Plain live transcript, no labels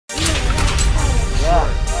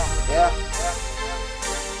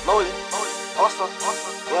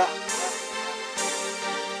Yeah.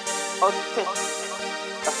 OT.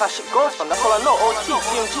 That's how shit goes, fam. That's all I know. OT,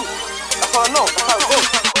 CMG. That's all I know. That's how it goes.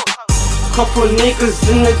 Couple niggas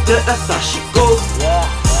in the dirt, that's how shit goes. Yeah.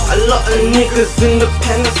 A lot of niggas in the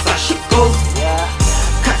pen, that's how shit goes. Yeah.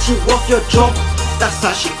 Catch you off your job, that's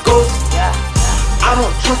how shit goes. Yeah. I don't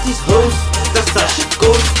trust these hoes, that's how shit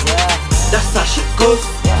goes. Yeah. That's how shit goes.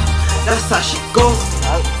 Yeah. That's how shit goes.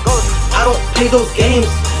 How it goes. I don't play those games,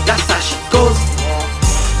 that's how shit goes. Yeah.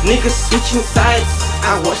 Niggas switching sides,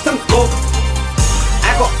 I watch them go.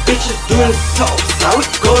 I got bitches doing so, that's how it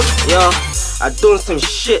goes. Yo, I done some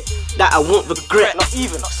shit that I won't regret. Not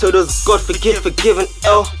even. So does God forgive and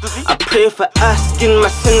L. I pray for asking my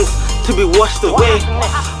sins to be washed away.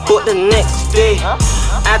 But the next day,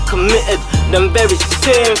 I committed them very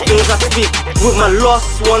same things. I speak with my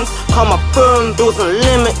lost ones, call my phone bills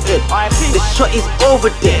unlimited. The shot is over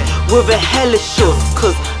there with a hellish show,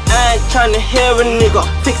 cause I ain't tryna hear a nigga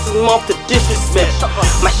fix him off the disrespect.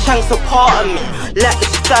 My shank's a part of me, like the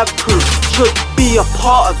stab crew should be a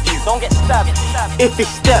part of you. Don't get stabbed. If he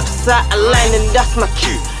steps out of line, then that's my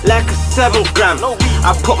cue, like a 7 gram.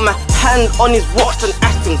 I put my hand on his watch and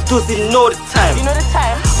asked him, does he know the time? You know the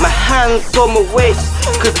time? My hands on my waist,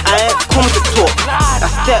 cause I ain't come to talk.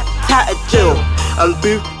 I stepped out of jail and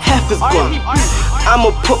boo, Hef is gone.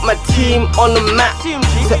 I'ma put my team on the map,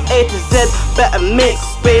 to A to Z, better make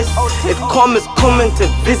space. If commer's coming to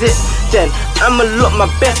visit, then I'ma look my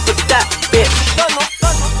best for that bitch.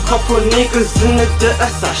 Couple niggas in the dirt,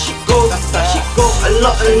 that's how she goes. A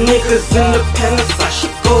lot of niggas in the pen, that's how she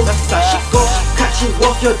goes. Catch you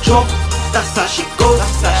off your job, that's how she goes.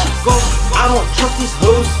 I don't trust these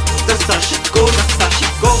hoes, that's how she goes.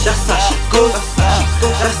 That's how she goes.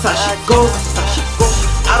 That's how she goes.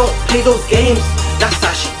 I don't play those games, that's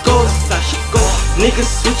how she goes.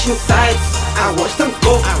 Niggas switching sides, I watch them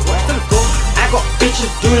go. I got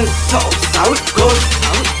bitches doing so, that's how it goes.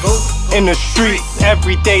 In the streets,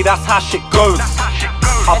 every day, that's how shit goes.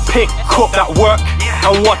 I pick up that work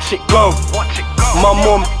and watch it go. My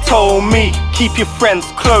mum told me, keep your friends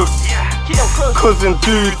close, cause in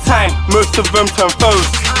due time, most of them turn foes.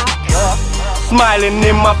 Smiling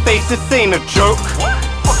in my face, this ain't a joke.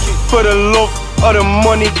 For the love of the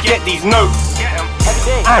money, get these notes.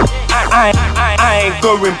 I ain't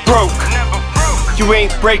going broke. You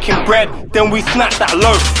ain't breaking bread, then we snatch that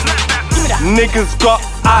loaf. Niggas got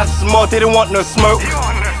asthma, they don't want no smoke.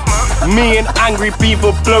 Me and Angry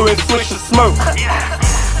Beaver blowing switch the smoke.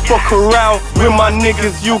 Fuck around with my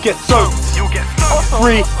niggas, you get soaked.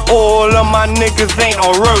 Free, all of my niggas ain't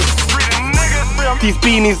on roast. These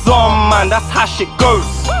beanies on, man, that's how shit goes.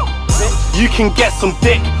 You can get some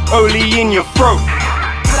dick only in your throat.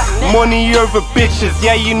 Money over bitches,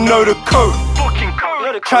 yeah, you know the code.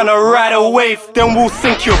 Tryna ride a wave, then we'll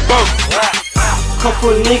sink your boat.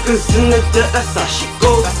 Couple niggas in the dirt, that's how she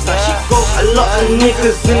goes. A lot of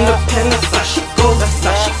niggas in the pen, that's how she goes.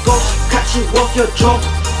 Catch you off your job,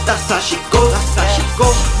 that's how she goes.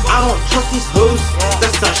 I don't trust these hoes,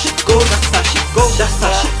 that's how she goes. That's how she goes.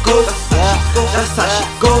 That's how she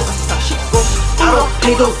goes. I don't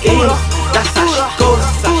play those games, that's how she goes.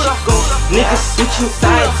 Niggas switching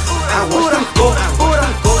sides, I watch them go.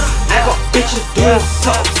 I got bitches doing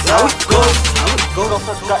so, that's how it goes. Since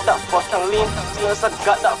I got that fucking lean, since I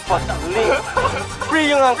got that fucking lean. Free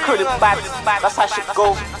young and curly bad, that's how shit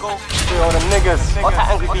goes. Free all the niggas, all that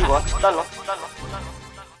Angry Beaver, done.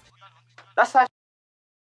 That's how